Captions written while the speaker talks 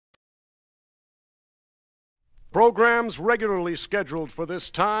Programs regularly scheduled for this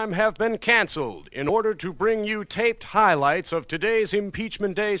time have been canceled in order to bring you taped highlights of today's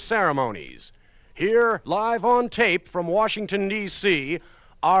Impeachment Day ceremonies. Here, live on tape from Washington, D.C.,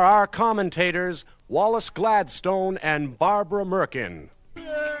 are our commentators, Wallace Gladstone and Barbara Merkin.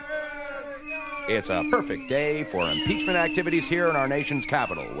 It's a perfect day for impeachment activities here in our nation's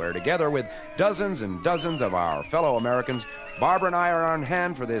capital, where together with dozens and dozens of our fellow Americans, Barbara and I are on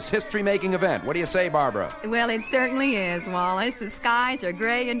hand for this history-making event. What do you say, Barbara? Well, it certainly is, Wallace. The skies are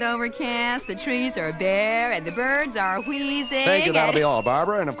gray and overcast, the trees are bare, and the birds are wheezing. Thank you, that'll be all,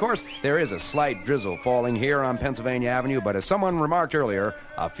 Barbara. And of course, there is a slight drizzle falling here on Pennsylvania Avenue, but as someone remarked earlier,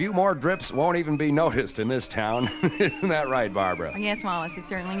 a few more drips won't even be noticed in this town. Isn't that right, Barbara? Yes, Wallace, it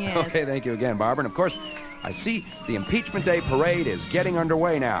certainly is. Okay, thank you again, Barbara. And of course, I see the Impeachment Day parade is getting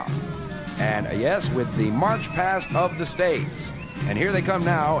underway now. And yes, with the March Past of the States. And here they come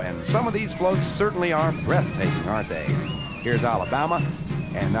now, and some of these floats certainly are breathtaking, aren't they? Here's Alabama,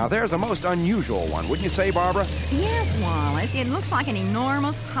 and now there's a most unusual one, wouldn't you say, Barbara? Yes, Wallace. It looks like an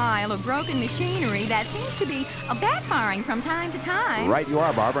enormous pile of broken machinery that seems to be backfiring from time to time. Right you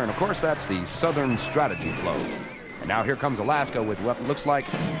are, Barbara, and of course that's the Southern Strategy float. And now here comes Alaska with what looks like,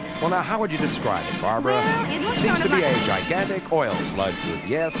 well, now how would you describe it, Barbara? Well, it looks seems sort to of be like a gigantic oil sludge with,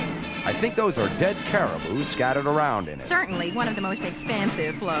 yes, I think those are dead caribou scattered around in it. Certainly one of the most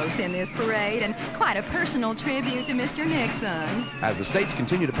expensive floats in this parade, and quite a personal tribute to Mr. Nixon. As the states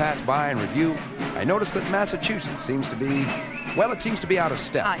continue to pass by and review, I notice that Massachusetts seems to be, well, it seems to be out of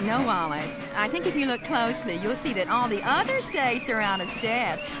step. No, Wallace. I think if you look closely, you'll see that all the other states are out of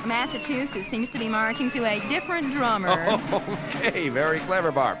step. Massachusetts seems to be marching to a different drummer. Okay, very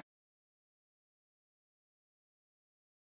clever, Barb.